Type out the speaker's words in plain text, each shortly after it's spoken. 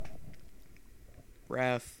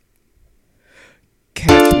Ref.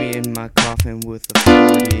 Catch me in my coffin with a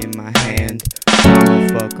 40 in my hand. Don't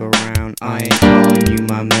fuck around, I ain't calling you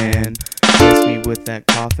my man. Kiss me with that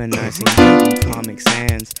coffin, I sing Comic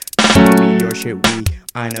Sans. Tell me your shit weak,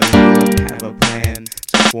 I know you don't have a plan.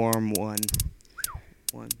 So form one.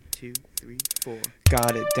 1, 2, 3, 4.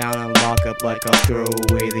 Got it down on lock up like I'll throw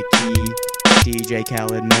away the key. DJ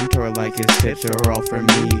Khaled mentor like his tips are all for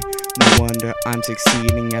me. No wonder I'm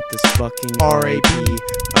succeeding at this fucking RAP.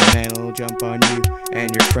 My man will jump on you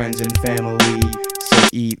and your friends and family. So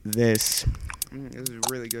eat this. This is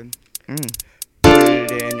really good.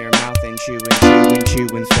 Put it in your mouth and chew and chew and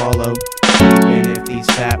chew and swallow. Even if these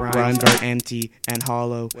fat rhymes are empty and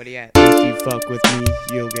hollow. What do you at? If you fuck with me,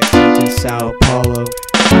 you'll get sent to Sao Paulo.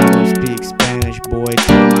 I don't speak Spanish, boy.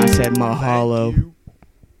 Tell 'em I said mahalo.